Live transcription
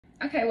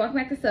Okay, welcome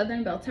back to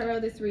Southern Belle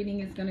Tarot. This reading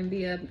is going to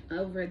be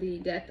over the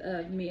death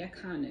of Mia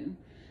Kanu.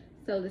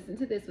 So listen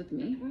to this with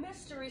me.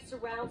 Mystery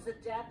surrounds the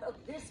death of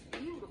this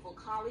beautiful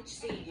college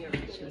senior.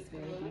 She was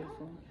very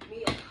beautiful.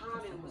 Mia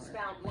Kanu was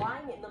found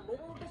lying in the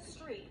middle of the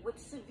street with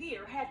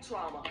severe head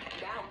trauma.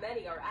 Now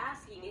many are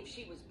asking if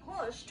she was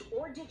pushed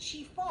or did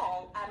she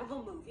fall out of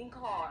a moving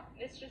car.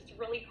 It's just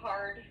really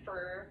hard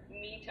for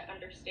me to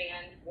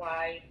understand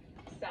why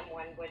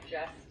someone would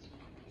just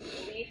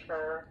leave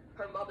her.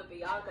 Her mother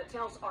Bianca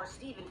tells our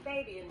Stephen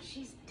Fabian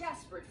she's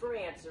desperate for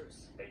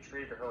answers. They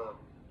treated her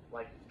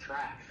like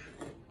trash.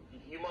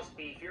 You must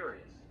be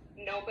furious.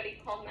 Nobody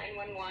called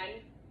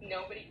 911.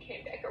 Nobody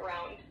came back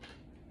around.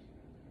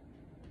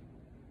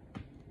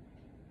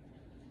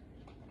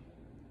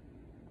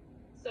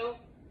 So,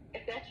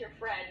 if that's your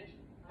friend,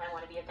 I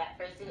want to be a vet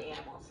for the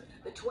animals.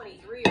 The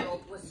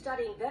 23-year-old was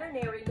studying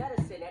veterinary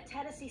medicine at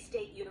Tennessee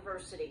State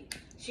University.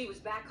 She was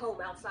back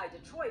home outside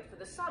Detroit for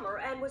the summer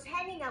and was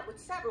hanging out with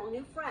several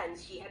new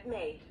friends she had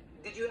made.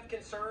 Did you have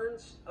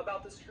concerns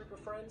about this group of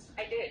friends?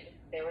 I did.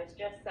 There was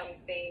just some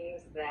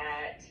things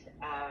that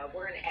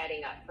weren't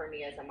adding up for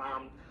me as a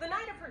mom. The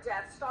night of her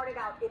death started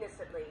out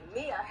innocently.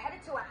 Mia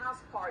headed to a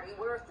house party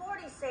where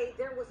authorities say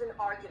there was an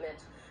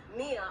argument.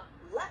 Mia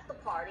left the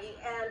party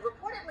and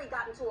reportedly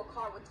got into a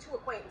car with two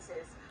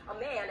acquaintances, a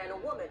man and a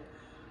woman.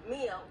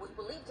 Mia was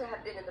believed to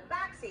have been in the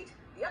backseat,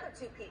 the other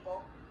two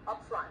people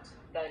up front.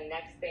 The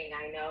next thing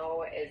I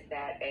know is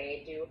that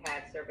they do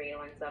have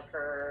surveillance of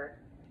her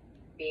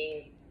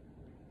being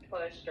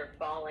pushed or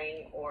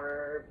falling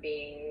or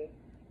being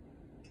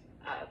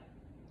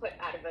put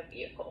out of a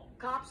vehicle.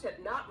 Cops have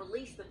not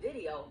released the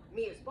video.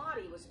 Mia's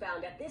body was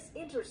found at this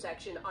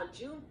intersection on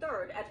June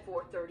 3rd at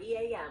 4:30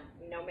 a.m.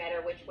 No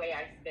matter which way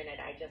I spin it,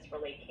 I just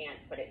really can't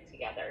put it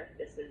together.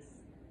 This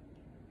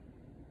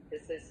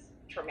is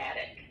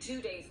traumatic.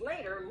 2 days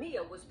later,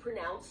 Mia was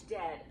pronounced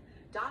dead.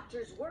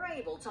 Doctors were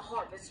able to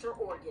harvest her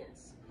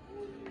organs.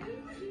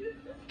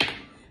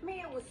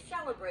 Mia was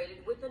celebrated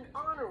with an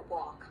honor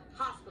walk.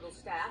 Hospital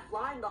staff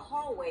lined the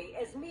hallway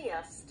as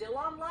Mia, still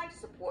on life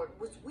support,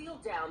 was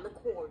wheeled down the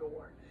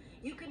corridor.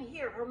 You can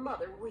hear her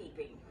mother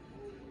weeping.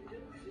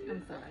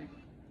 I'm sorry.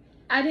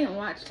 I didn't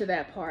watch to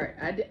that part.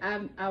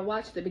 I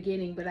watched the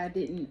beginning, but I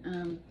didn't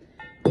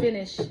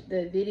finish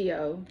the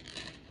video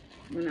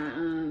when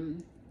I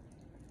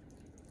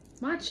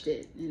watched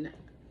it. And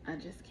I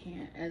just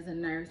can't as a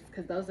nurse,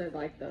 because those are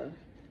like the...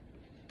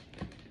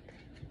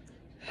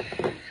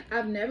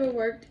 I've never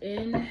worked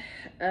in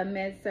a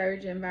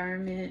med-surg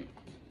environment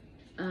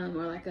or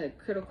like a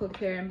critical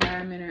care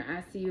environment or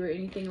ICU or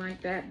anything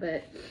like that,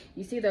 but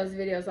you see those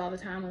videos all the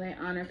time when they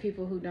honor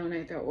people who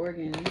donate their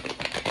organs,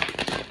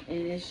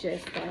 and it's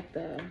just like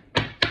the...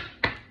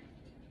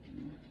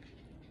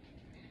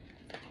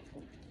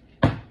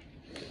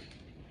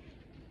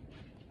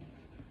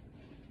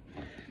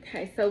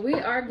 Okay, so we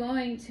are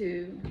going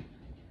to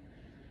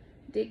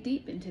dig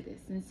deep into this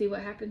and see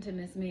what happened to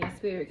Miss Mia.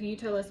 Spirit, can you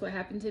tell us what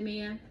happened to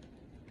Mia?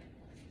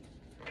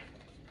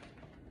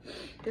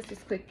 This was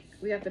quick.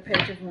 We have the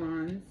Page of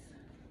Wands.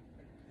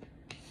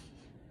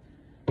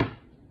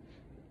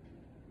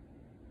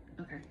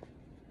 Okay.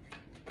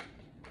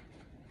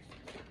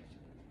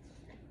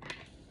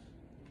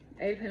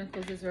 Eight of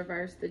Pentacles is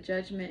reversed. The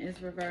Judgment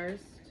is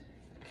reversed.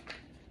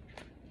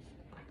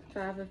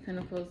 Five of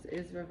Pentacles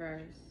is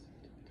reversed.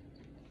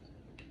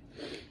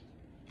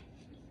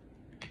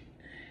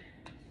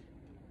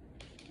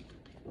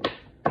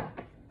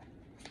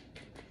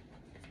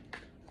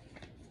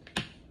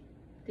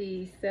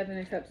 The Seven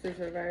of Cups is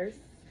reversed.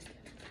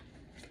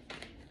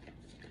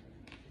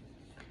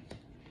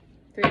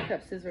 Three of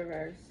Cups is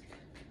reversed.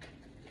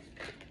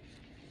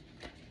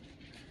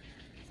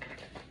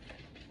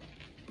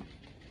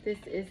 This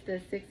is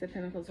the Six of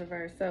Pentacles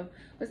reversed. So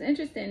what's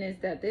interesting is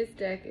that this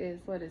deck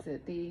is, what is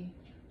it? The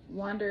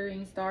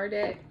Wandering Star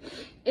deck.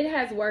 It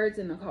has words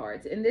in the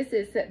cards, and this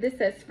says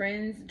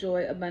friends,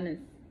 joy,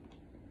 abundance.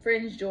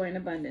 Friends, joy, and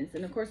abundance.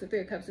 And of course, the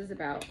Three of Cups is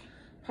about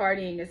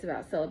partying, it's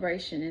about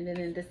celebration. And then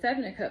in the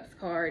Seven of Cups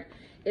card,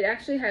 it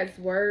actually has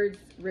words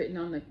written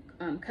on the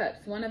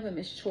cups. One of them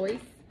is choice,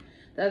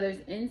 the other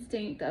is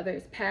instinct, the other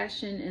is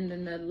passion, and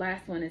then the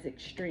last one is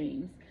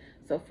extremes.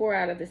 So 4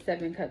 out of the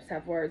 7 cups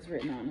have words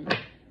written on them.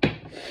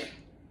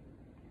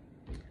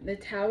 The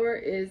Tower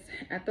is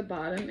at the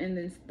bottom, and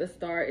then the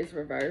Star is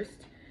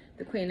reversed.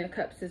 The Queen of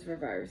Cups is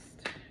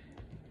reversed.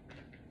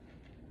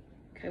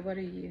 Okay, what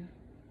are you?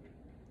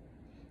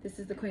 This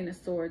is the Queen of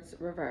Swords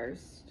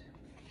reversed.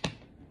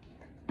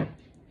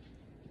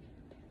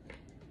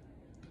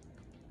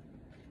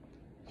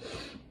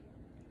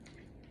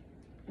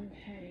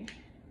 Okay.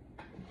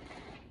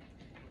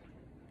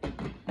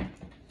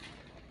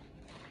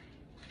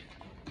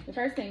 The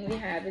first thing we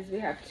have is we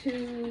have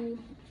two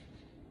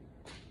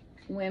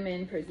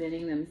women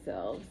presenting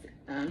themselves.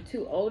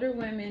 Two older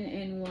women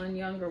and one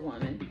younger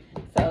woman.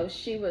 So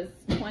she was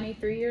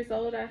 23 years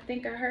old, I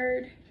think I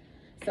heard.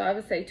 So I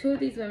would say two of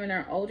these women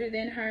are older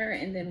than her,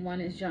 and then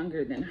one is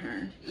younger than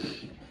her.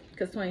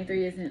 because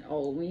 23 isn't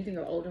old. When you think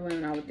of older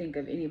women, I would think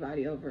of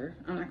anybody over,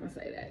 I'm not gonna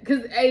say that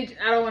because age,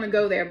 I don't want to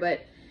go there,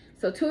 but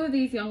so 2 of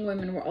these young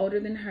women were older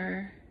than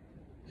her.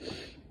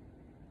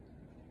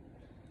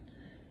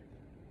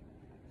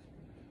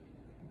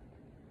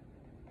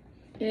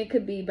 And it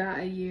could be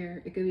by a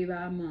year, it could be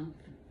by a month,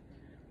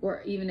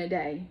 or even a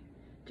day.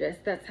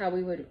 Just that's how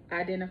we would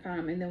identify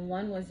them. And then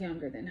 1 was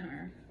younger than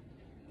her.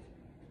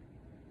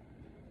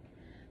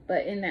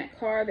 But in that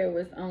car, there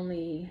was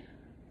only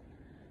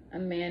a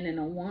man and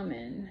a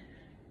woman.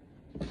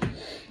 So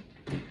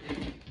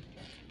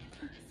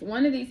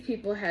one of these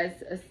people has,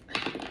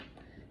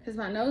 because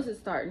my nose is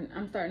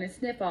I'm starting to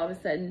sniff all of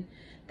a sudden.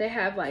 They've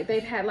had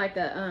like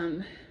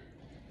a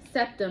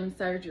septum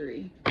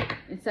surgery,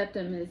 and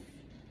septum is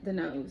the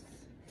nose.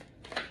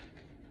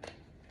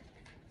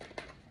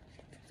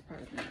 It's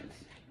part of the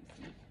nose.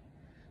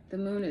 The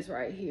moon is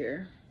right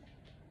here.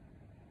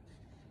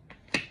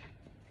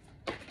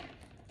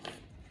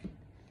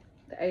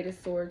 The 8 of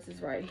Swords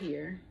is right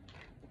here.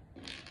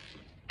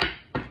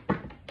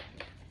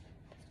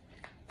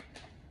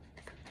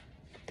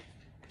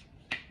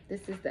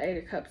 This is the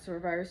 8 of Cups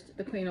reversed.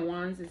 The Queen of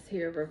Wands is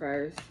here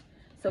reversed.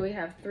 So we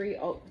have three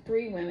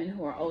women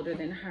who are older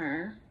than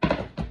her.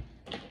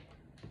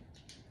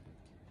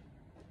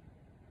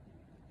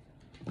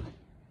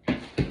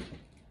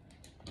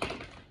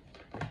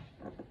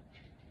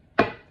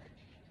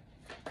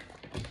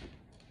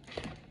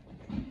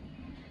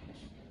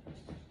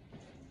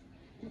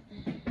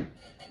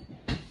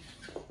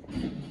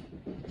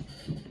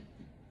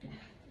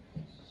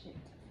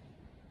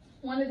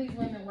 One of these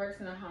women works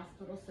in a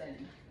hospital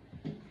setting.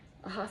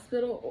 A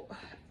hospital,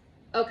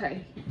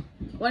 okay.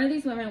 One of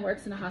these women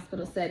works in a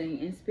hospital setting,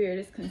 and Spirit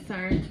is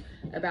concerned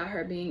about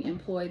her being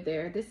employed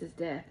there. This is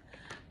death,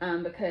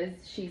 because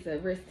she's a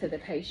risk to the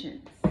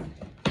patients.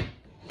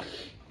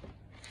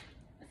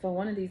 So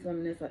one of these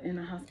women is in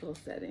a hospital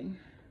setting,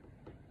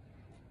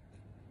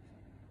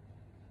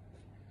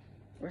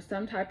 or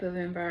some type of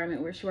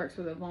environment where she works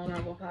with a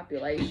vulnerable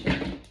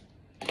population.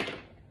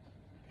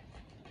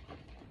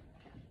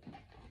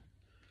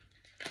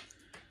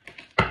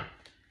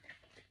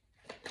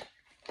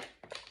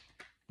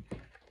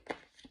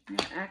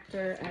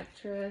 Actor,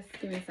 actress.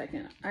 Give me a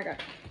second.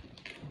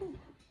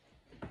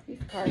 These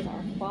cards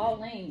are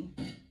falling.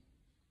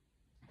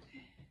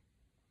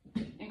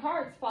 And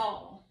cards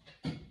fall.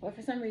 But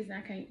for some reason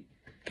I can't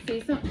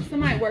see.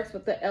 Somebody works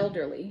with the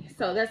elderly.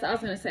 So that's, I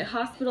was going to say,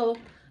 hospital,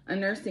 a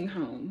nursing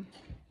home.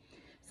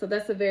 So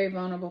that's a very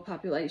vulnerable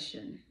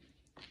population.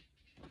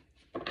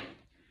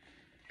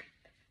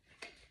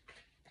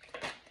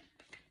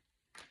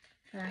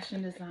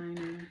 Fashion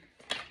designer,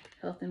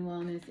 health and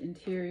wellness,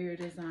 interior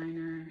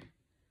designer.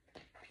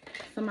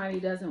 Somebody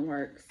doesn't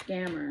work,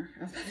 scammer.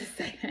 I was about to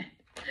say that.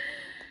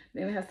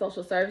 Then we have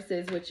social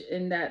services, which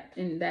in that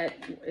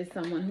is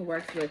someone who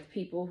works with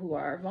people who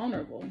are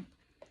vulnerable.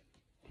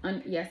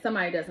 Yeah,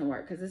 somebody doesn't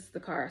work, because this is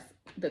the car,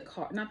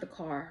 not the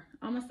car.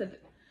 I meant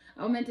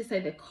to say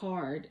the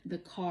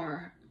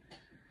car.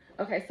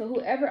 Okay, so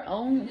whoever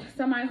owns,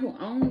 somebody who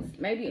owns,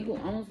 maybe who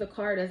owns the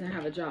car doesn't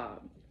have a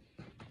job.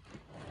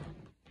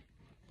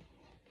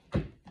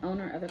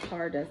 Owner of the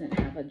car doesn't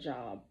have a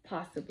job,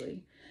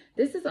 possibly.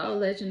 This is all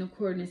legend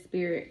according to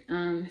Spirit.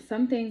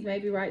 Some things may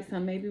be right,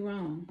 some may be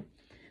wrong.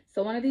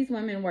 So one of these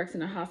women works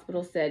in a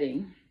hospital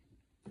setting.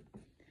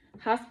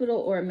 Hospital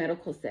or a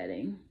medical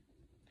setting.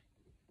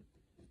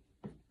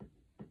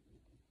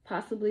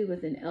 Possibly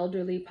with an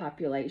elderly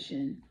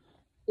population.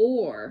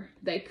 Or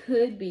they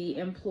could be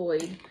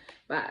employed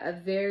by a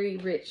very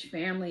rich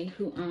family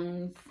who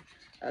owns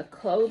a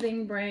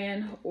clothing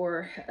brand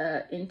or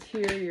an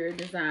interior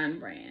design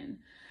brand.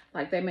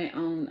 Like they may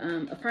own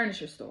a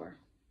furniture store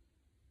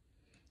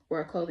or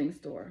a clothing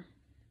store.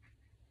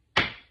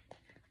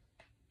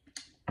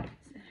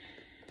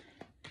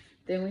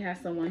 Then we have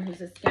someone who's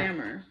a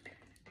scammer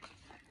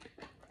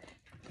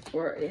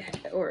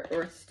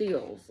or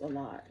steals a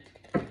lot.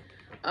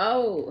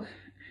 Oh,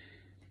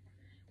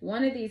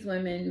 one of these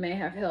women may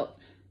have helped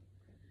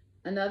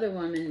another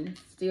woman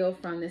steal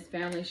from this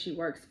family she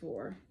works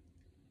for.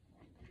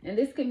 And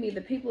this can be the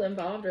people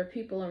involved or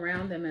people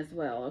around them as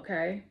well,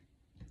 okay?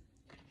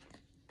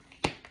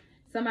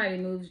 Somebody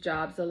moves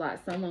jobs a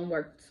lot. Someone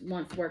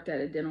once worked at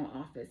a dental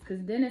office,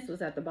 because dentist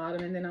was at the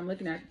bottom, and then I'm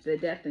looking at the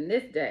death in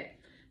this deck,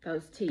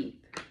 those teeth.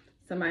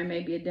 Somebody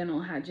may be a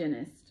dental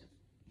hygienist.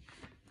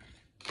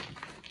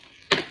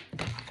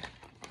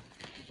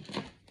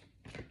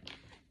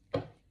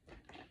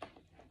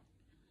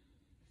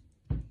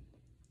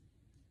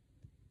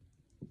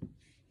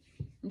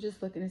 I'm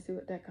just looking to see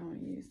what deck I want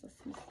to use. Let's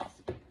see.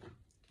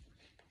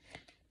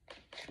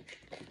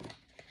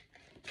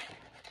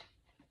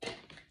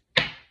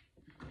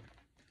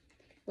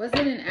 Was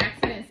it an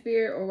accident,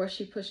 Spirit, or was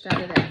she pushed out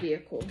of that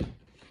vehicle?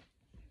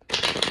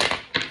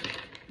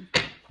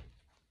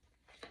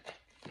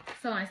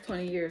 Somebody's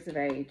 20 years of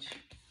age.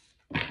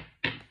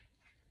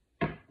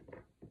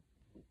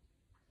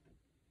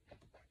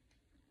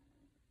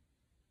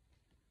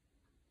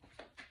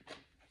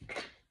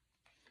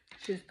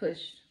 She was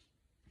pushed.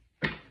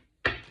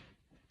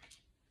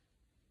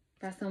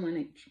 by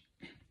someone.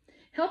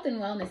 Health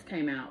and wellness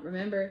came out.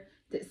 Remember,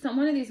 that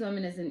one of these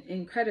women is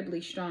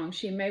incredibly strong.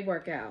 She may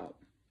work out.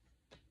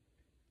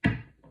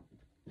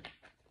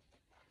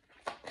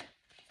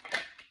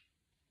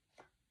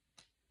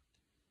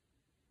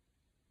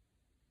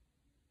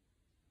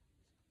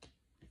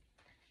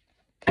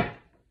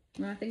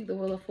 When I think of the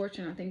Wheel of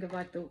Fortune, I think of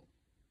like the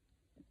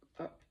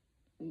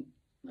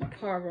a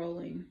car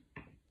rolling.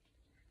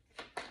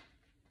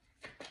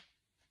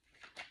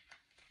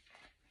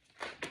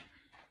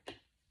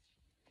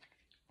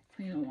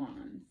 Queen of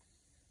Wands.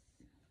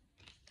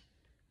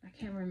 I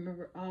can't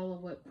remember all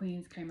of what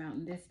queens came out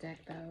in this deck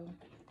though.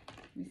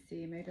 Let me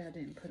see. Maybe I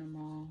didn't put them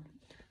all.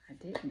 I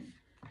didn't.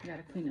 I got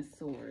a Queen of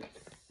Swords.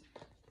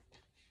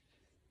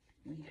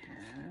 We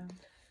have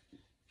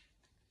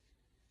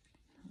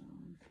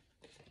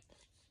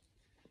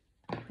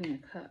Queen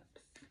of Cups.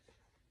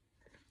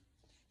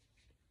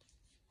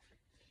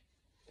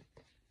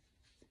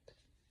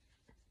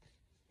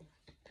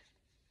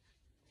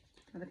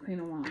 The Queen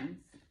of Wands.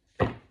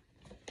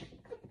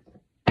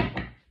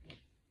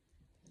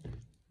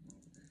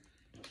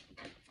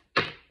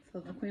 So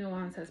the Queen of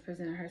Wands has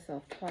presented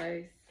herself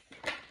twice.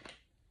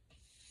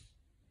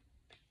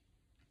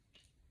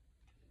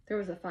 There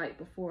was a fight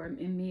before,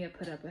 and Mia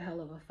put up a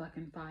hell of a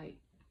fucking fight.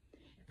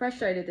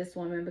 Frustrated this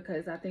woman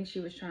because I think she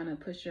was trying to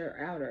push her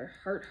out or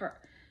hurt her.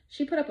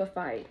 She put up a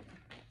fight,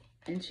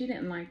 and she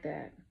didn't like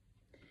that.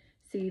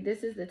 See,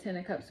 this is the Ten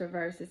of Cups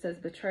reversed. It says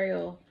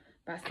betrayal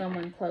by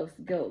someone close,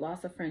 guilt,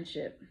 loss of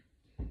friendship.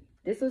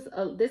 This was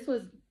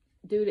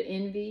due to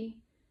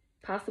envy,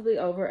 possibly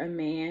over a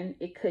man.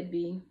 It could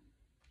be.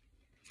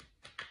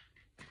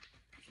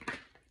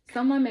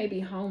 Someone may be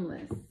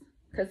homeless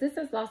because this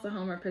is loss of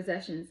home or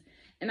possessions.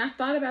 And I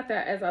thought about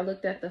that as I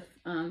looked at the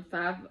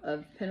Five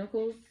of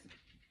Pentacles.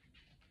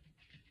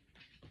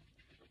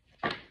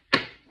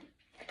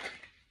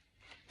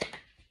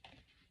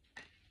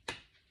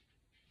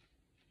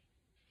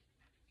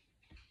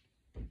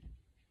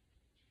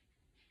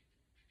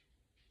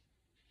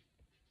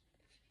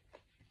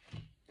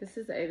 This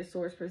is the Eight of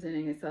Swords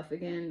presenting itself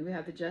again. We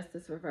have the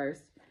Justice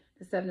reversed.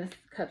 The Seven of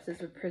Cups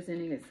is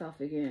presenting itself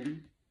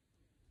again.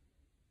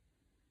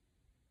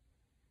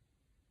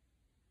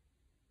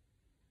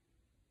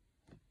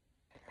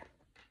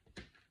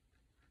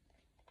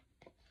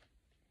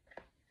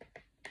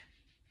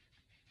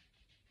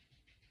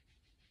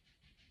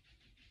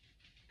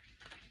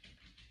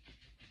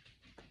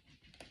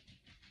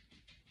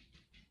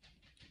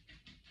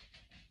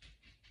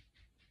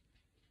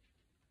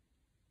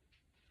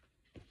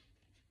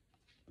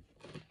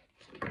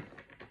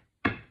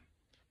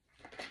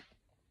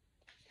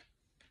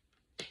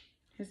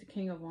 Here's the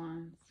King of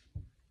Wands.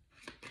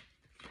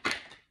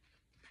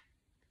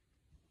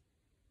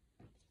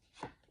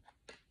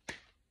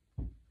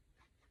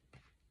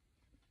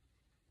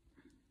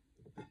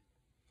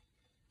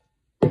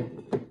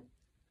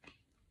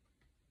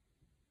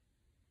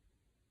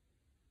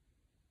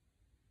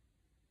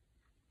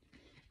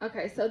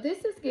 Okay, so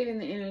this is giving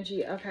the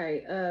energy,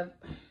 okay, of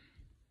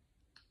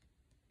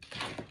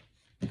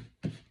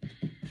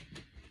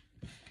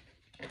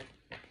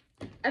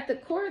at the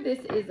core of this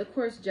is, of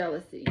course,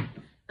 jealousy.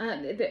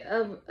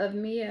 Of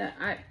Mia,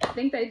 I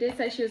think they did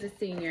say she was a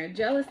senior.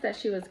 Jealous that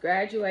she was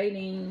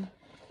graduating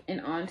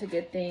and on to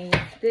good things.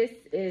 This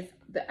is,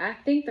 I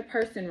think the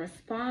person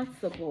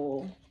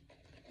responsible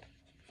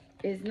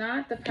is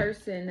not the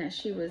person that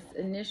she was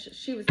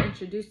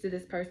introduced to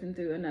this person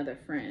through another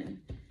friend.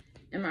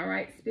 Am I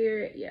right,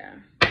 Spirit? Yeah.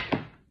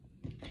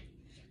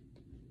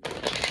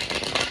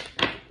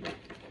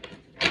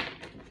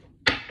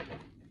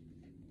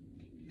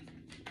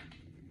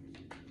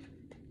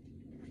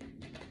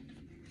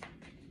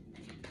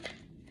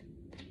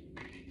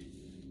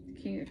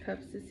 King of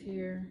Cups is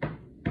here.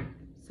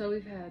 So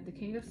we've had the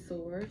King of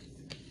Swords,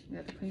 we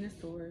have the Queen of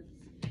Swords,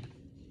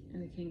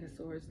 and the King of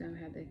Swords. Now we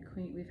have the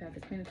Queen. We've had the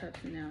Queen of Cups,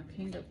 and now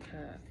King of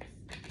Cups.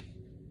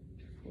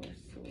 Four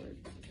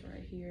Swords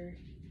right here.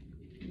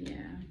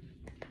 Yeah.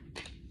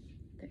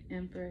 The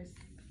Empress.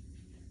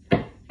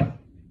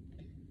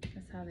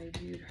 That's how they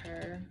viewed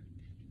her.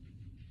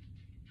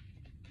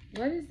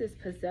 What is this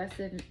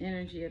possessive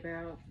energy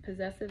about?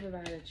 Possessive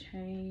about a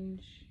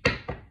change.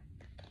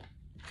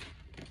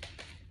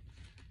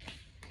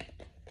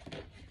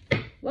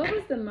 What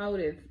was the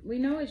motive? We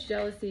know it's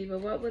jealousy,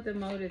 but what would the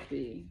motive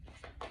be?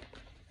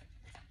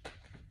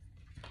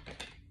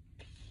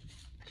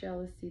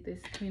 Jealousy.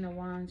 This Queen of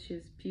Wands, she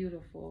was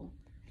beautiful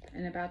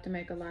and about to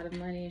make a lot of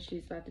money, and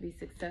she's about to be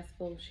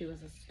successful. She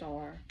was a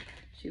star.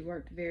 She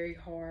worked very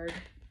hard.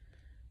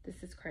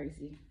 This is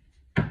crazy.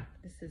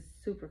 This is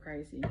super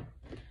crazy.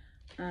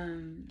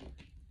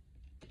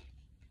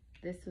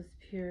 This was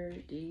pure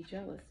D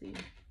jealousy.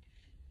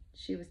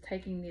 She was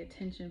taking the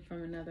attention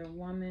from another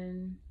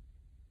woman.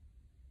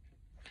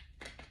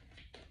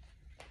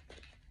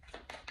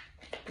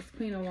 This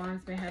Queen of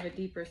Wands may have a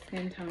deeper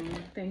skin tone.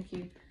 Thank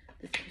you.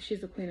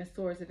 She's a Queen of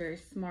Swords, a very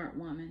smart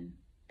woman.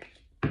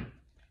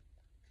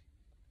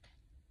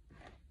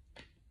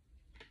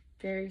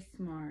 Very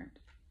smart.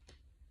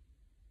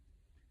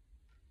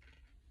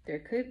 There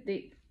could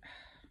be.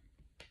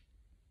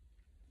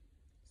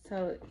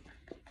 So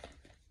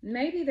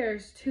maybe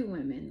there's 2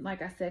 women,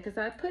 like I said, because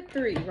I put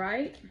 3,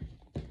 right?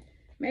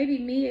 Maybe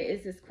Mia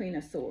is this Queen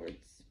of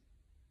Swords.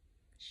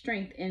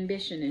 Strength,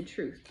 ambition, and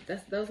truth.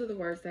 Those are the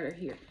words that are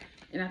here.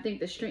 And I think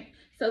the strength.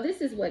 So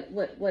this is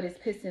what is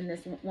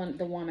pissing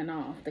the woman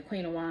off, the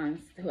Queen of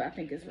Wands, who I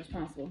think is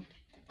responsible.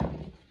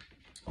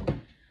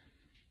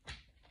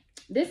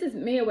 This is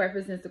Mia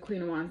represents the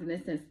Queen of Wands in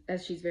this sense,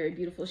 as she's very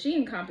beautiful. She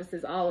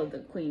encompasses all of the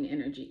queen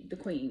energy, the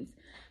queens.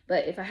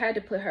 But if I had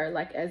to put her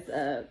like as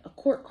a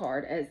court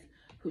card, as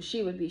who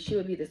she would be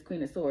this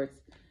Queen of Swords.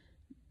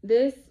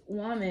 This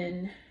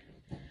woman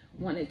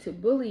wanted to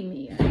bully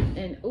Mia,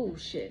 and oh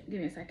shit, give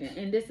me a second.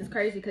 And this is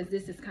crazy because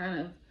this is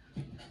kind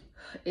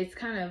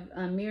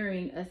of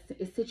mirroring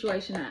a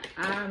situation that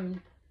I'm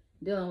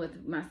dealing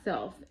with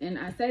myself. And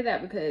I say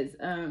that because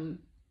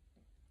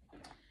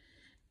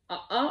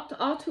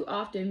all too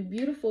often,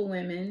 beautiful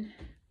women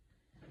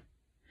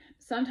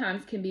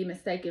sometimes can be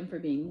mistaken for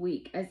being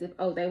weak, as if,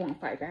 oh, they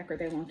won't fight back or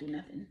they won't do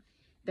nothing.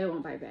 They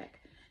won't fight back.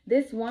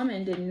 This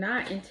woman did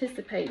not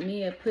anticipate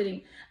Mia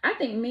putting... I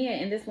think Mia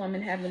and this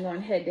woman have been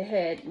going head to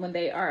head when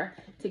they are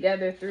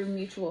together through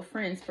mutual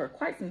friends for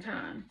quite some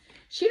time.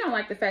 She don't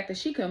like the fact that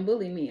she couldn't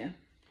bully Mia.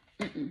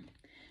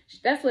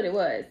 That's what it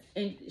was.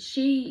 And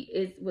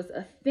she was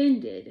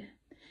offended.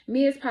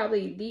 Mia's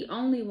probably the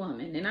only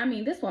woman, and I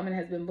mean, this woman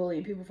has been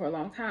bullying people for a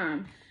long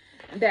time,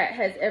 that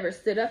has ever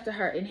stood up to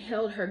her and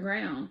held her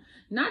ground.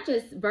 Not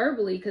just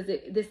verbally, because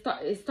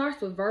it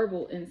starts with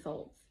verbal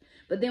insults.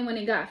 But then when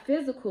it got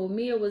physical,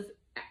 Mia was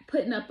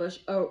putting up a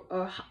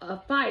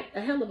fight,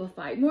 a hell of a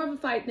fight. More of a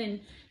fight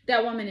than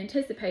that woman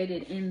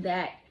anticipated, and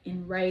that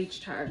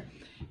enraged her.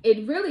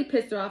 It really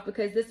pissed her off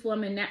because this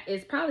woman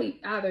is probably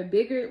either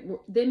bigger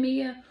than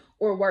Mia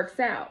or works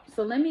out.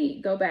 So let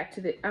me go back to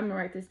I'm going to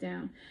write this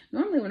down.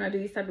 Normally when I do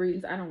these type of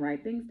readings, I don't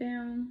write things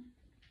down.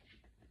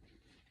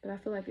 But I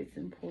feel like it's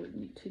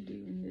important to do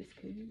in this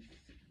case.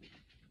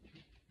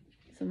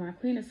 So my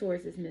Queen of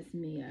Swords is Miss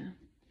Mia.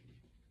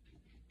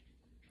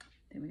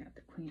 Then we got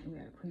a Queen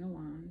of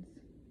Wands.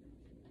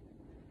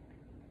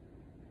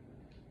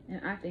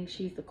 And I think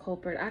she's the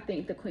culprit. I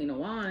think the Queen of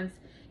Wands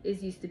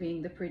is used to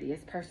being the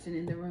prettiest person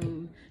in the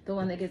room, the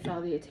one that gets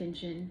all the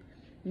attention.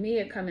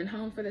 Mia coming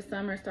home for the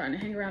summer, starting to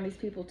hang around these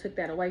people, took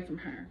that away from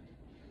her.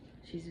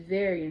 She's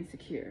very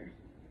insecure.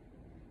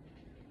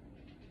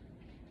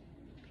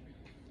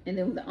 And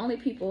then the only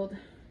people,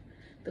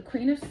 the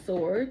Queen of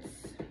Swords.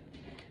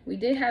 We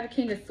did have a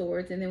King of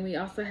Swords, and then we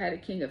also had a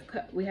King of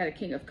Cups. We had a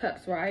King of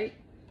Cups, right?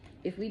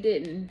 If we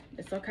didn't,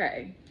 it's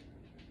okay.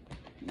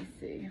 Let me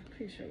see. I'm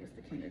pretty sure it was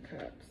the King of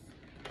Cups.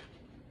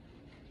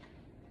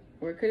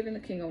 Or it could have been the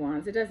King of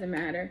Wands. It doesn't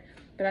matter.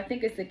 But I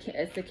think it's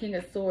the King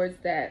of Swords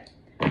that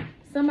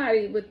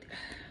somebody would...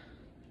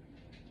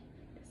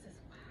 This is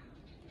wild.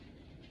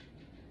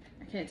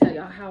 I can't tell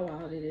y'all how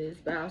wild it is,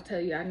 but I'll tell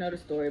you, I know the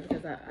story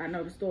because I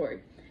know the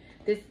story.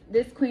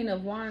 This Queen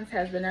of Wands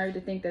has the nerve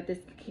to think that this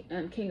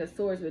King of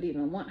Swords would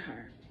even want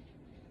her.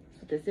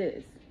 That's what this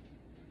is.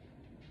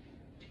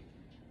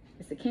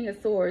 It's the King of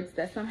Swords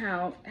that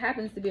somehow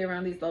happens to be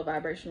around these low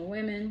vibrational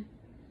women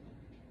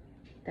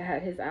that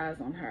had his eyes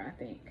on her, I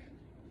think.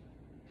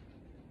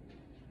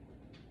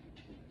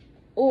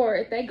 Or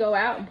if they go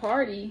out and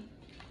party,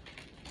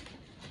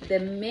 the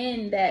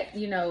men that,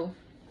 you know,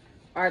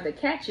 are the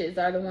catches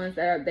are the ones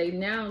that are, they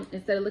now,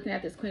 instead of looking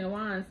at this Queen of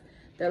Wands,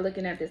 they're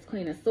looking at this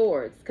Queen of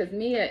Swords. Because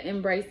Mia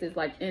embraces,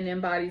 like, and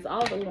embodies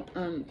all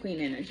the queen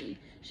energy.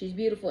 She's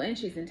beautiful and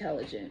she's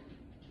intelligent.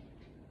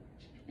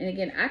 And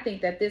again, I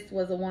think that this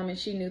was a woman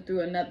she knew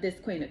through this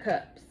Queen of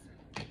Cups.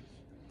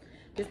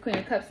 This Queen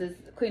of Cups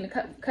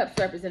Cups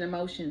represent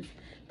emotions.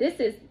 This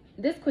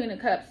Queen of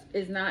Cups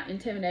is not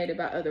intimidated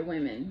by other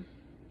women.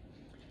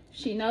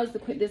 She knows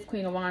this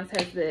Queen of Wands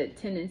has the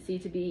tendency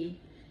to be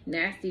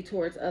nasty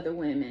towards other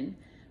women.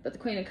 But the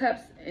Queen of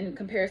Cups, in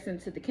comparison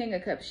to the King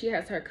of Cups, she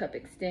has her cup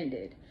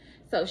extended.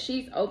 So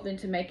she's open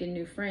to making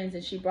new friends,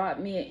 and she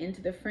brought Mia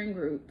into the friend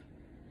group.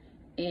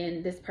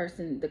 And this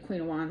person, the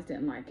Queen of Wands,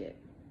 didn't like it.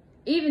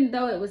 Even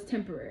though it was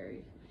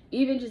temporary.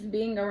 Even just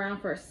being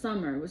around for a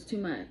summer was too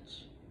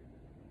much.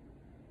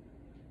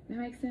 That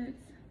makes sense?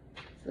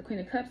 So the Queen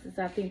of Cups is,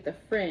 I think, the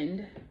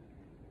friend.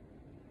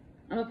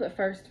 I'm going to put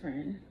first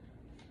friend.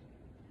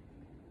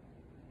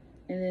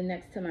 And then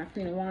next to my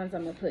Queen of Wands,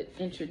 I'm going to put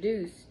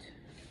introduced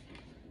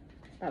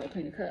by the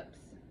Queen of Cups.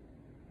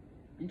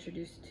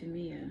 Introduced to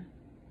Mia.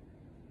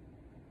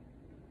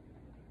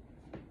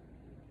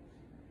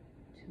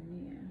 To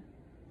Mia.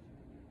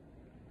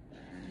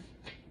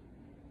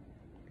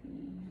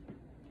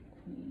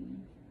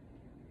 Queen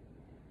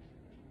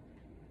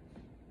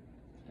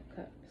of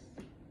Cups.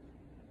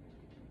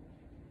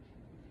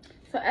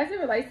 So as it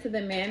relates to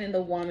the man and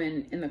the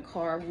woman in the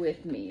car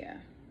with Mia,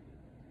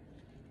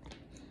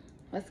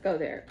 let's go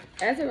there.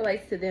 As it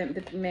relates to them,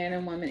 the man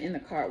and woman in the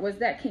car, was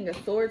that King of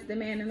Swords the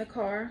man in the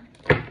car?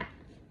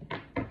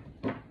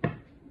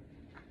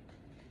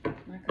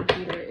 My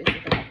computer is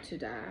about to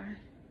die.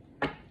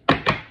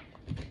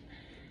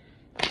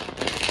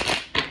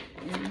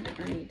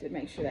 I need to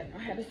make sure that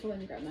I have a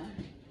slim grab my.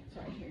 It's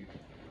right here.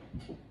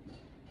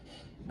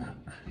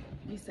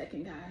 Give me a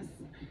second, guys.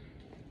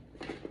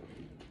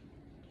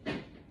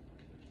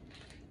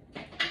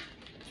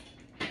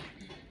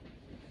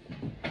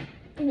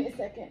 Give me a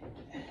second.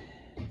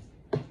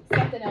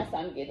 Something else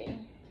I'm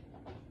getting.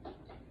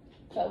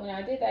 So when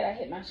I did that, I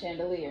hit my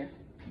chandelier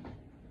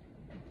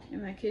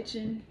in my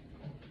kitchen.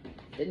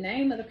 The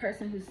name of the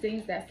person who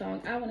sings that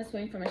song, I Want to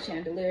Swing from a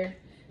Chandelier,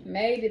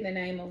 may be the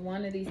name of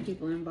one of these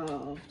people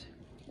involved,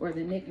 or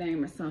the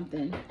nickname or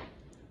something.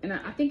 And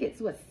I think it's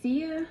what,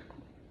 Sia?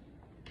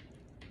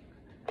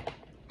 I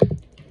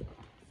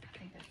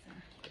think that's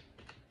her.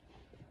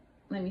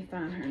 Let me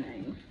find her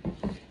name.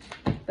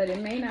 But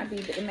it may not be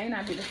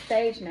the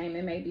stage name,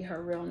 it may be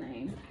her real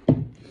name.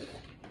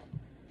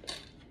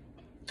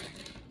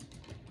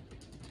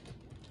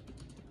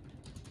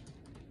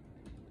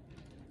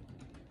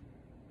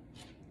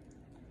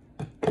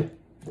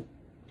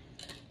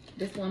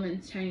 This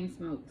woman chain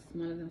smokes.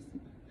 One of them.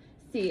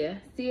 Sia.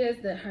 Sia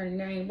is her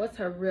name. What's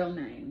her real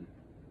name?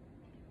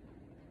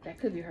 That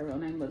could be her real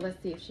name, but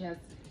let's see if she has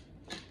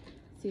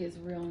Sia's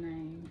real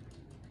name.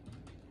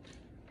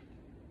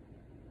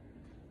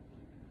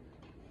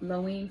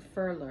 Loeen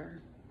Furler.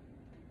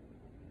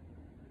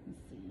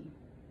 Let's see.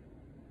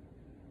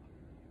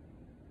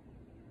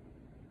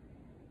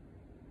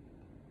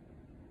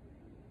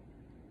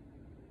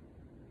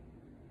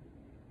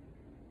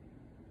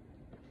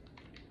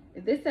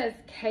 This says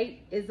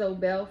Kate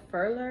Isobel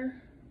Furler.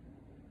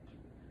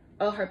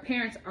 Oh, her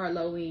parents are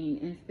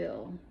Loeen and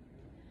Phil.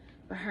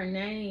 But her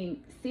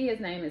name, Sia's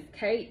name is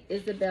Kate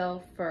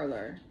Isabel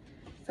Furler.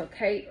 So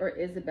Kate or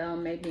Isabel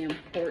may be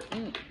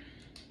important.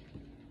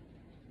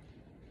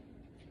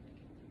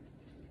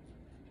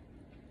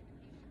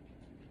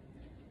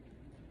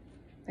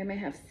 They may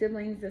have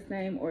siblings this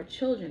name or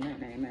children that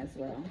name as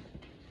well.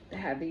 They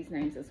have these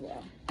names as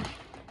well.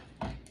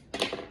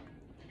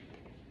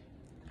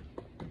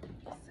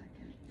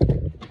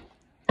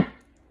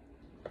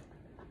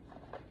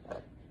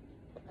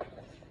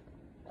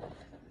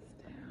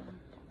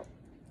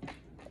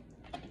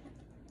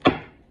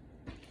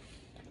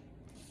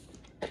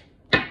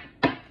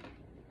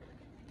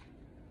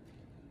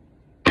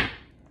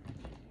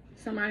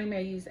 Somebody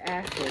may use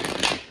acid.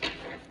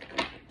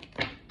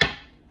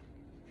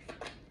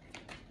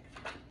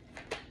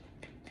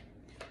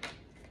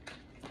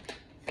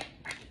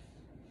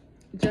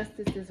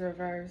 Justice is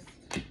reversed.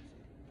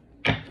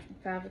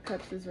 Five of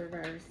Cups is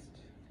reversed.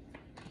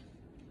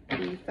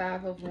 The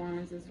Five of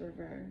Wands is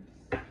reversed.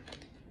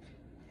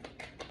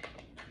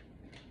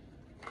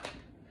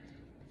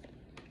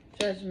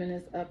 Judgment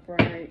is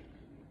upright.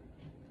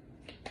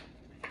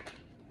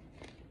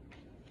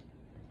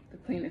 The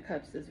Queen of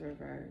Cups is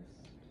reversed.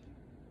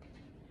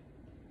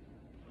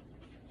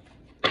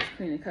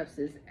 Queen of Cups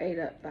is ate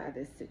up by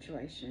this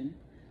situation.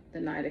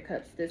 The Knight of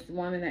Cups, this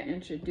woman that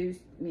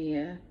introduced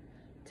Mia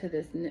to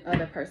this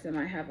other person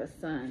might have a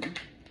son.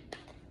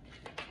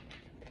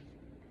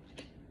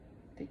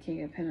 The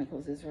King of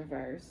Pentacles is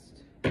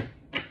reversed.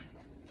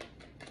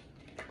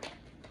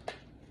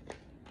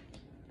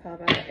 Followed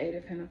by the Eight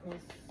of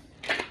Pentacles.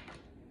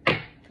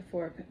 The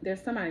Four,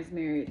 there's somebody's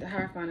married. The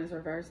Hierophant is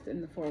reversed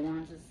and the Four of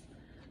Wands is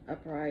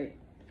upright.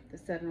 The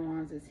Seven of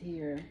Wands is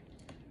here.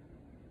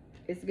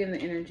 It's giving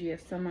the energy of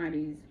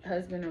somebody's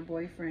husband or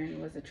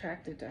boyfriend was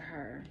attracted to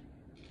her.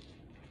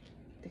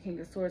 The King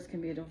of Swords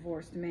can be a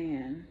divorced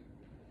man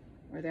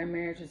or their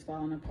marriage is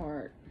falling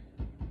apart.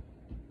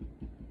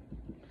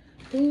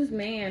 Whose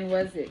man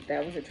was it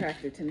that was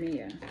attracted to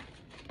Mia?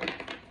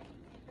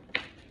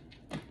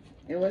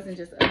 It wasn't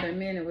just other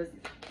men, it was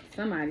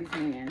somebody's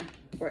man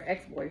or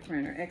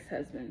ex-boyfriend or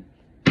ex-husband.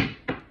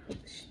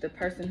 The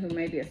person who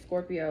may be a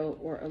Scorpio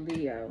or a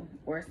Leo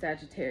or a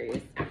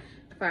Sagittarius.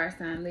 Fire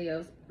sign,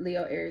 Leo,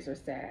 Aries, or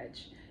Sag.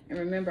 And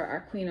remember,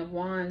 our Queen of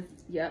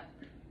Wands, yep.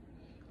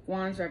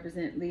 Wands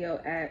represent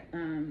Leo at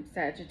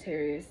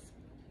Sagittarius.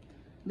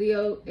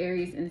 Leo,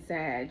 Aries, and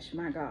Sag,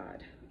 my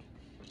God.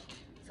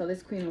 So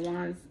this Queen of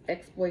Wands,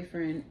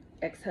 ex-boyfriend,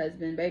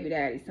 ex-husband, baby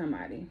daddy,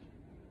 somebody.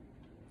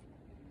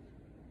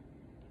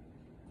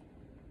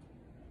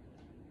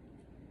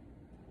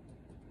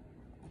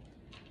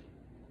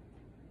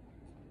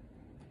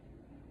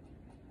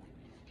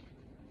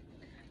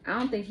 I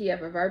don't think he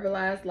ever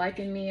verbalized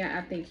liking Mia.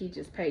 I think he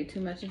just paid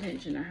too much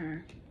attention to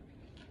her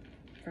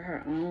for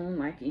her own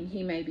liking.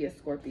 He may be a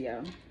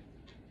Scorpio.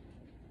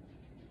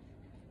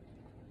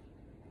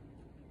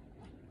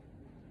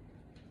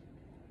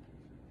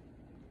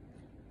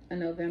 A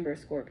November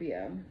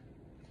Scorpio.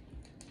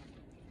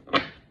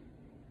 The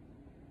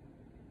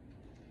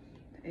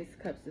Ace of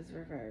Cups is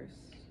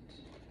reversed.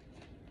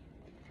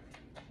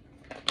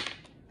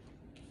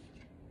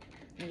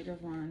 Eight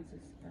of Wands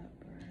is upright.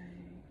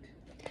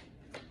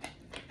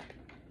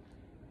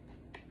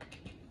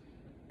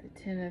 The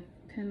Ten of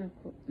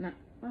Pentacles. Not,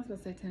 I was going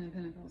to say Ten of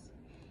Pentacles.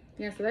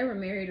 Yeah, so they were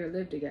married or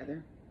lived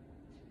together.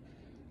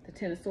 The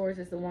Ten of Swords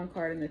is the one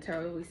card in the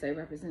tarot we say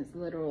represents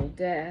literal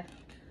death.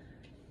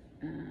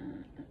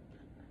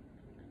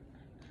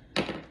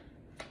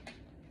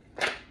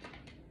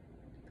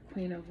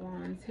 Queen of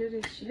Wands. Here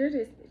this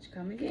bitch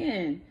come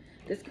again.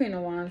 This Queen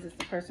of Wands is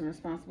the person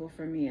responsible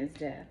for Mia's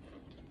death.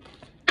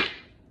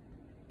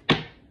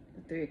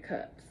 The Three of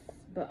Cups.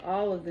 But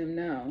all of them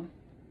know.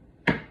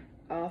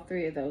 All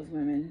three of those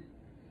women.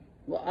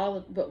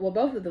 Well,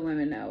 both of the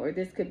women know. Or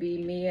this could be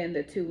Mia and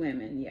the two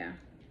women. Yeah.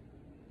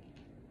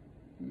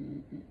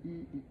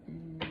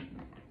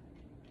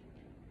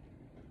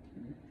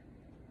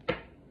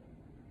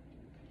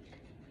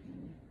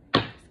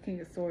 King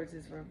of Swords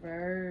is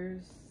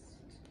reversed.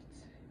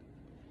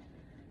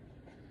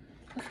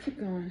 Let's keep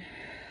going.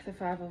 The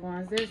Five of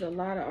Wands. There's a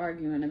lot of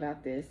arguing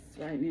about this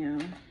right now.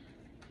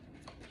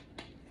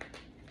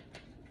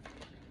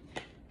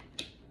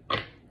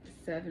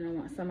 Seven of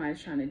Wands.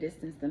 Somebody's trying to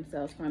distance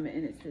themselves from it,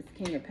 and it's this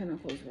King of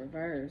Pentacles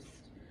reversed.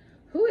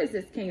 Who is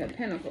this King of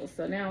Pentacles?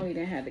 So now we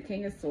didn't have the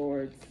King of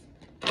Swords.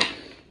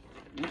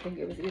 I think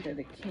it was either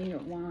the King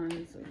of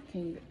Wands or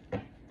King.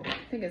 I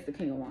think it's the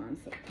King of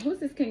Wands. So who's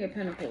this King of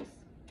Pentacles?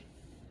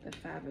 The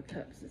Five of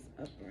Cups is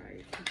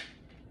upright.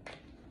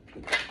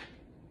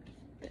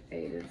 The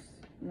Eight of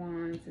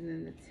Wands, and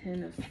then the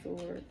Ten of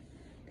Swords.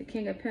 The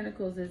King of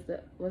Pentacles is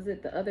the, was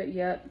it the other?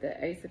 Yep,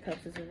 the Ace of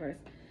Cups is reversed.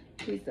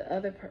 He's the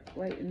other,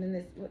 wait, and then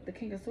this, what, the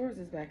King of Swords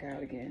is back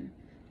out again.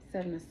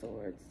 Seven of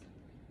Swords.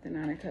 The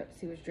Nine of Cups,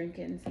 he was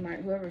drinking.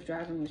 Somebody, whoever was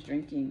driving was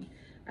drinking.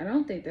 I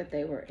don't think that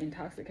they were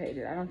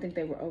intoxicated. I don't think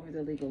they were over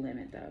the legal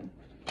limit, though.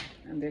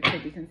 There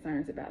could be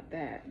concerns about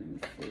that. Let me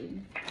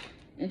see.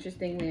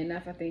 Interestingly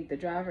enough, I think the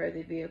driver of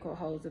the vehicle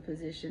holds a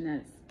position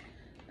that's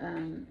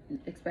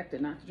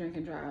expected not to drink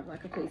and drive,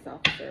 like a police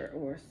officer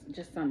or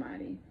just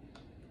somebody.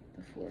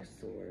 The Four of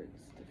Swords.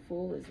 The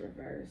Fool is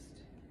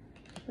reversed.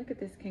 Look at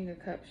this King of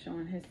Cups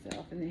showing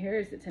himself. And then here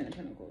is the Ten of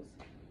Pentacles.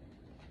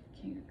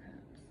 King of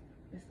Cups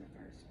is the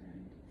first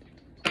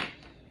friend.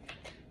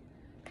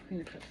 Queen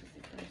of Cups is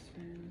the first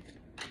friend.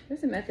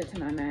 There's a method to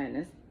my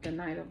madness. The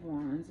Knight of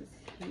Wands is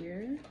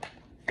here.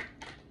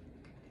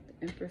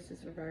 The Empress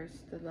is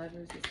reversed. The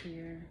Lovers is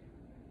here.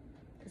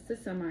 This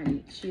is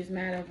somebody. She's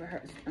mad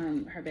over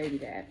her baby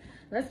dad.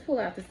 Let's pull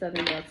out the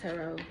Southern Belle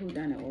Tarot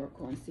Whodunit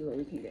Oracle and see what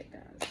we can get,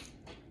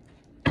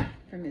 guys.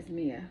 From Ms.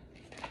 Mia.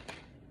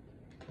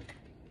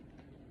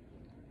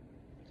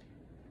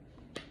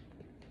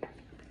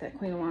 That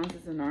Queen of Wands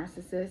is a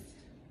narcissist.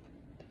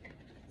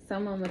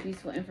 Someone with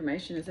useful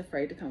information is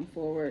afraid to come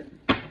forward.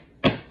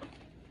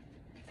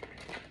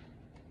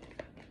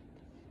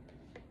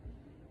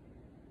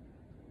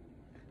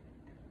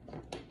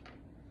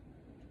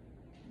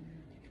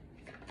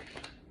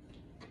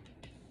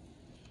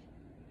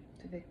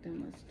 The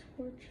victim was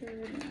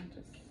tortured. And I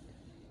just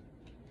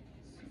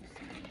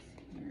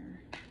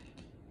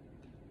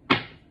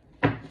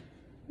here.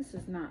 This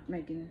is not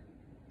making.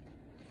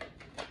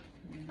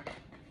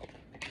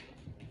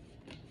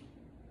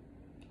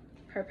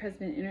 Perp has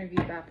been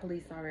interviewed by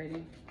police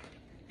already.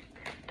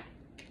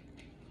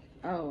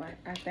 Oh,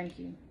 I thank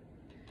you.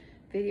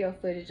 Video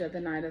footage of the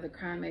night of the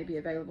crime may be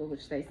available,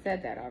 which they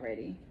said that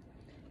already.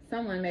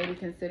 Someone may be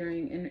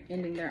considering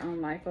ending their own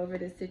life over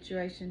this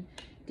situation.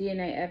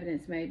 DNA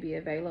evidence may be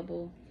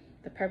available.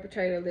 The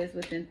perpetrator lives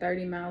within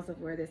 30 miles of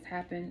where this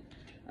happened.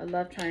 A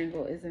love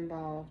triangle is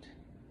involved.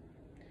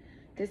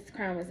 This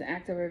crime was an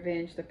act of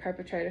revenge. The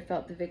perpetrator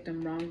felt the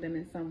victim wronged them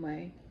in some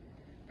way.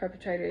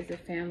 Perpetrator is a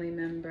family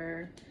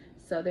member.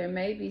 So there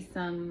may be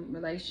some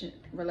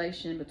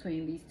relation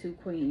between these two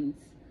queens,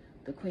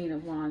 the Queen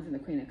of Wands and the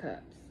Queen of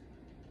Cups.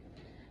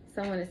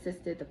 Someone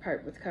assisted the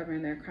perp with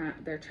covering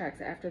their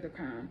tracks after the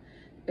crime.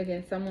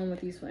 Again, someone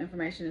with useful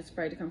information is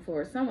afraid to come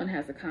forward. Someone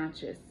has a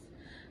conscience.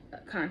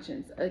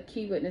 A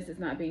key witness is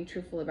not being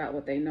truthful about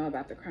what they know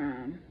about the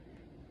crime.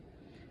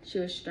 She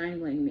was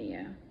strangling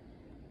Mia.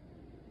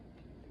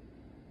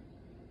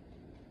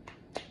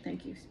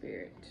 Thank you,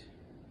 Spirit.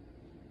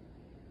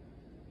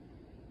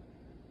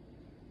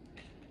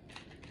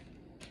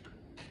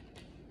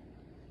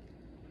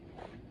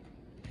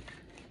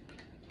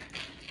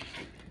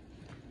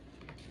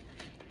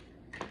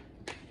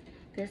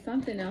 There's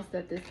something else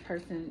that this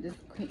person, this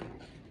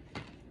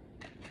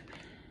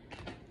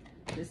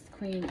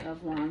Queen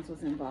of Wands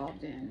was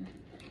involved in.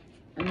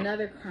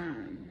 Another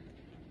crime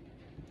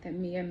that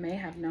Mia may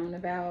have known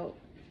about,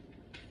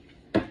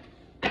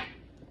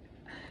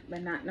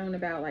 but not known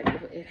about, like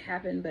it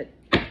happened, but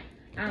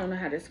I don't know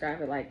how to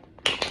describe it. Like,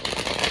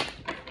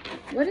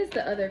 what is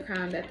the other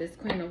crime that this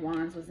Queen of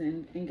Wands was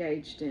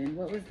engaged in?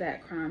 What was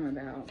that crime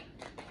about?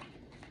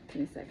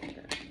 Give me a second,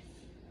 guys.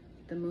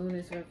 The Moon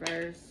is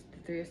reversed. The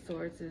Three of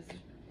Swords is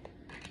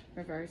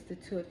reversed. The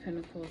Two of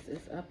Pentacles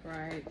is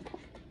upright.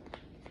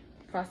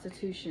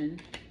 Prostitution.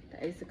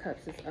 The Ace of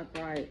Cups is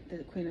upright. The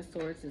Queen of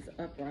Swords is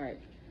upright.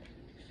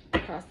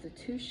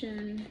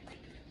 Prostitution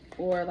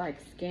or like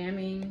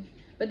scamming.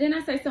 But didn't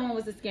I say someone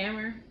was a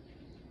scammer?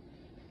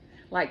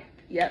 Like,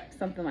 yep,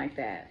 something like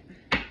that.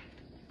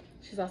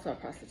 She's also a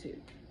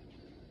prostitute.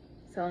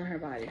 Selling her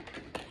body.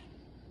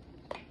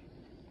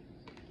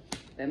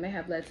 That may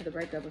have led to the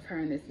breakup of her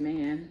and this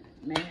man.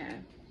 May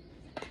have.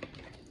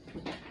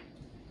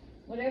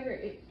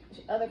 Whatever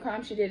other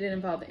crime she did, it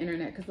involved the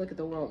internet, because look at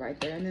the world right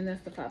there. And then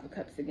that's the Five of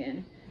Cups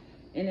again.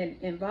 And it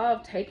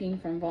involved taking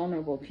from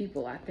vulnerable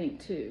people, I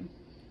think, too.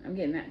 I'm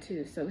getting that,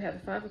 too. So we have the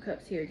Five of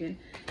Cups here again.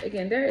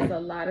 Again, there is a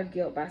lot of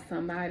guilt by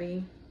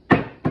somebody.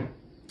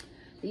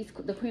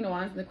 The Queen of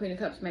Wands and the Queen of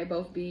Cups may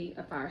both be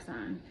a fire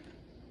sign.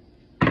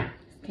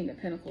 King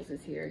of Pentacles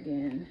is here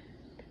again.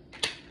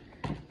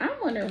 I'm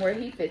wondering where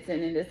he fits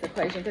in this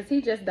equation, because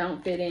he just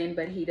don't fit in,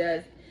 but he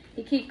does.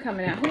 He keeps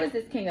coming out. Who is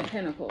this King of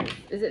Pentacles?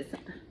 Who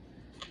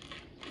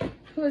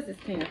is this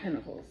King of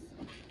Pentacles?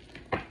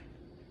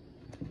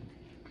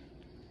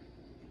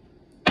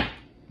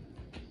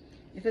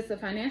 If it's a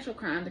financial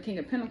crime, the King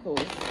of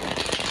Pentacles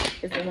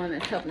is the one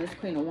that's helping this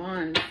Queen of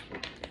Wands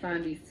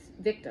find these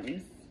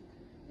victims.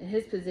 And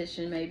his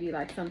position may be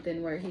like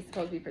something where he's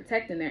supposed to be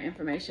protecting their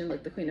information.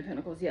 Look, the Queen of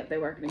Pentacles, yep,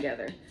 they're working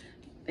together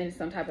in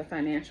some type of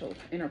financial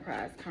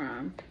enterprise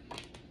crime.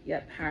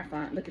 Yep,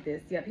 Hierophant, look at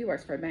this. Yep, he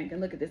works for a bank.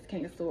 And look at this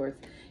King of Swords.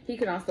 He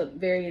can also be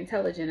very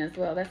intelligent as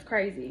well. That's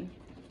crazy.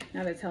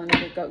 Now they're telling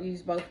me to go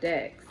use both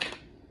decks.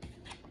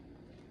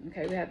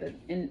 Okay, we have the,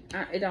 and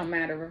it don't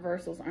matter.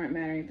 Reversals aren't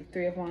mattering. The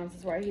Three of Wands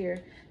is right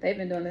here. They've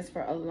been doing this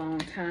for a long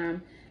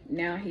time.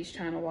 Now he's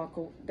trying to walk,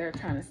 they're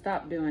trying to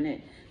stop doing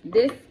it.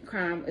 This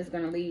crime is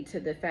going to lead to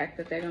the fact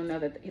that they're going to know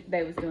that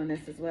they was doing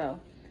this as well.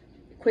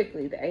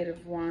 Quickly, the Eight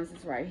of Wands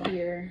is right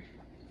here.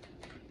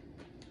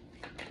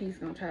 He's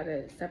going to try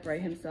to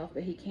separate himself,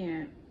 but he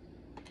can't.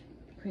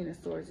 Queen of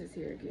Swords is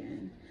here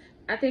again.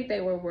 I think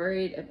they were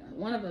worried.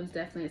 One of them's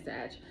definitely a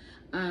Sag,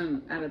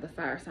 out of the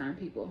fire sign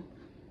people.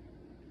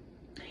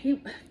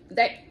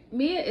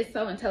 Mia is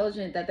so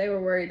intelligent that they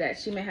were worried that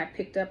she may have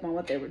picked up on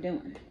what they were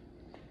doing.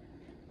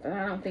 But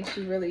I don't think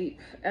she really,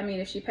 I mean,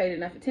 if she paid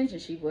enough attention,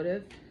 she would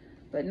have.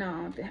 But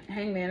no, the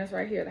Hangman is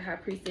right here. The High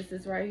Priestess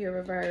is right here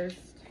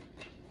reversed.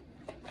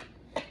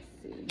 Let's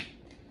see.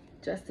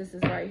 Justice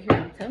is right here.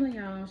 I'm telling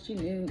y'all, she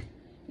knew.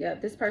 Yeah,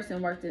 this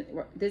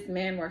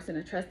man works in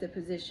a trusted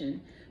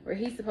position where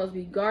he's supposed to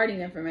be guarding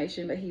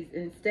information, but he's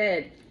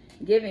instead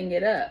giving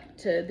it up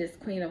to this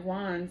Queen of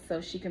Wands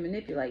so she can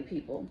manipulate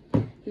people.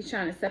 He's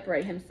trying to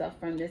separate himself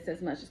from this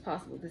as much as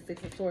possible. The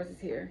Six of Swords is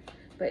here.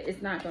 But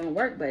it's not going to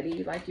work,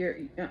 buddy. Like, you're,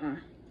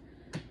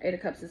 Eight of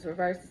Cups is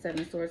reversed. The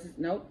Seven of Swords is,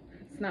 nope,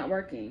 it's not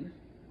working.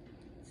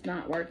 It's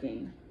not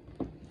working.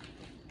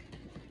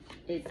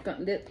 It's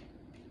going,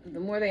 the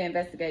more they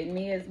investigate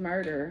Mia's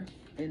murder,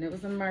 and it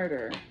was a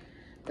murder,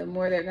 the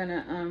more they're going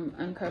to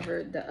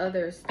uncover the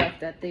other stuff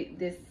that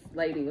this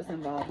lady was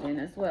involved in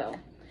as well.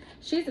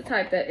 She's the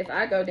type that if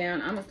I go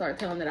down, I'm going to start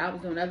telling that I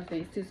was doing other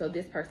things too, so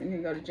this person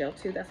can go to jail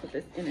too. That's what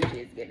this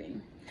energy is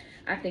giving.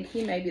 I think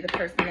he may be the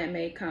person that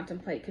may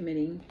contemplate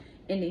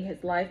ending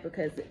his life,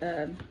 because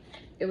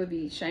it would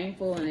be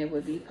shameful and it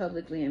would be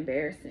publicly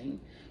embarrassing.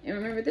 And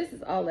remember, this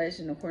is all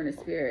legend according to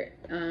Spirit.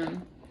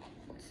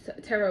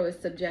 Tarot is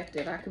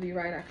subjective. I could be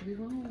right, I could be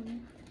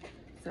wrong.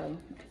 So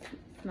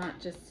it's not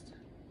just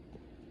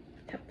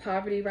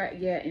poverty, right?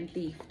 Yeah, and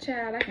thief.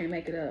 Child, I can't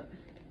make it up.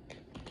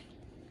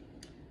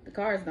 The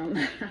cards don't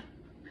lie.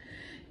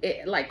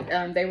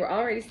 They were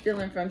already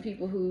stealing from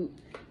people who,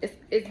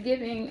 it's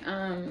giving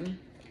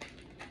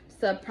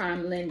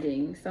subprime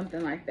lending,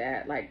 something like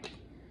that. Like,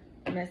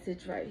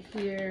 message right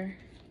here,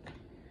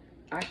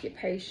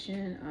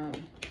 occupation,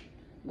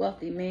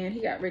 wealthy man, he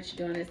got rich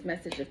doing this.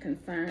 Message of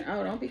concern.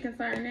 Oh, don't be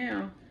concerned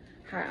now.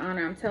 High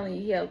honor, I'm telling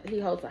you,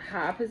 he holds a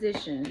high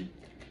position.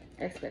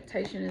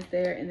 Expectation is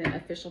there. And then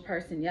official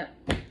person. Yep.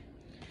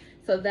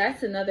 So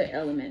that's another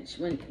element.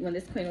 When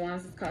this Queen of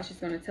Wands is called, she's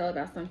going to tell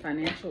about some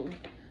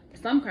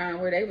crime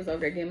where they was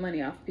over there getting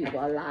money off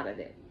people. A lot of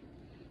it.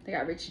 They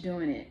got rich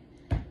doing it.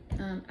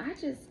 I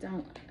just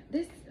don't,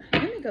 let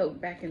me go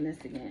back in this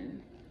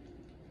again.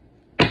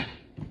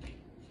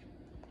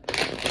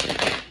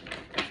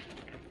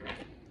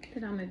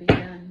 Then I'm going to be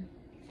done.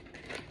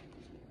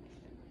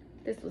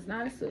 This was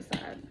not a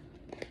suicide.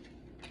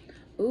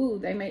 Ooh,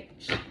 they may,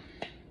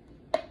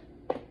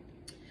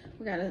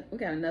 we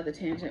got another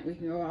tangent we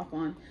can go off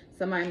on.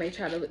 Somebody may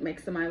try to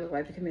make somebody look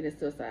like they committed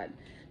suicide.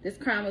 This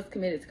crime was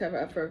committed to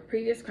cover up for a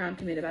previous crime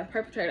committed by the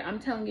perpetrator. I'm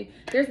telling you,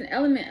 there's an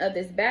element of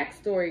this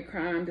backstory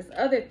crime, this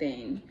other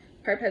thing.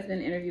 Perp has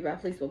been interviewed by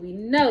police, but we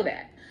know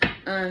that.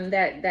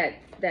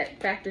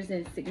 That factors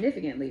in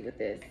significantly with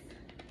this.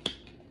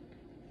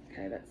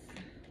 Okay,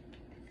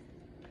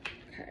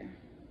 okay.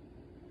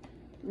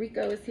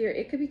 Rico is here.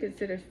 It could be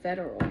considered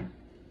federal.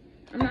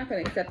 I'm not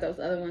going to accept those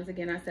other ones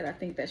again. I said I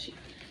think that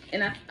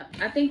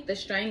I think the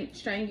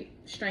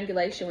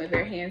strangulation with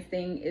their hands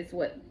thing is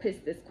what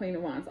pissed this Queen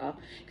of Wands off,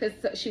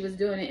 because she was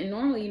doing it, and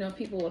normally,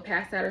 people will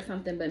pass out or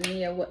something, but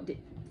Mia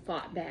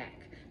fought back,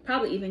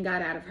 probably even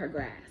got out of her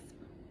grasp,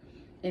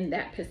 and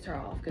that pissed her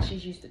off because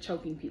she's used to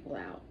choking people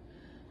out.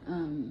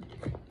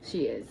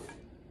 She's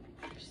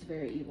a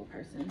very evil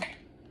person,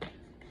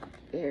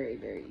 very,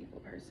 very evil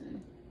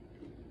person.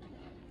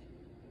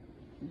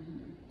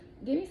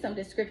 Give me some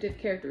descriptive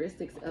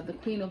characteristics of the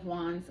Queen of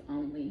Wands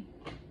only.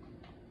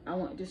 I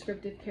want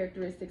descriptive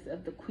characteristics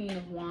of the Queen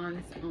of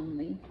Wands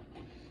only,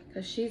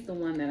 because she's the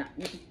one that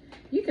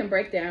you can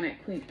break down at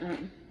the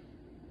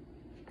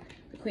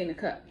Queen of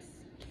Cups.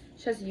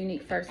 She has a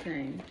unique first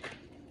name.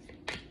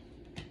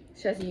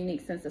 She has a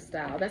unique sense of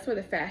style. That's where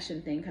the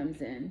fashion thing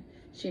comes in.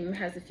 She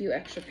has a few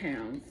extra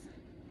pounds.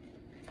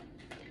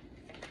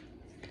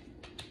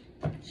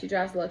 She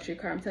drives a luxury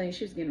car. I'm telling you,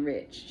 she was getting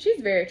rich. She's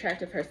very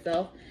attractive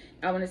herself.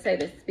 I want to say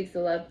this speaks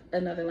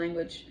another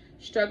language.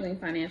 Struggling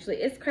financially.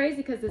 It's crazy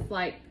because it's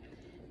like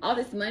all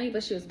this money,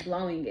 but she was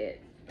blowing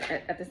it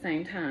at the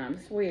same time.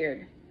 It's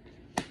weird.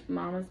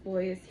 Mama's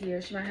boy is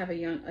here. She might have a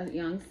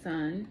young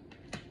son,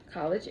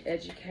 college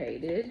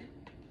educated.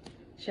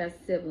 She has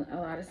a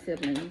lot of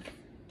siblings.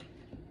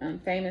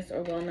 Famous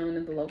or well known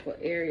in the local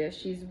area.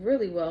 She's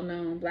really well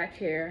known. Black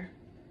hair.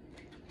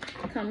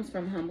 Comes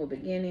from humble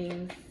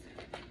beginnings.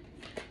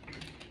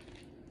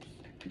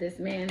 This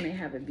man may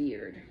have a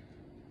beard.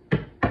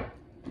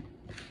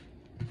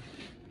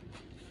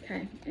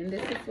 Okay, and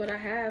this is what I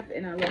have,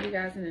 and I love you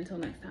guys, and until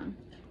next time.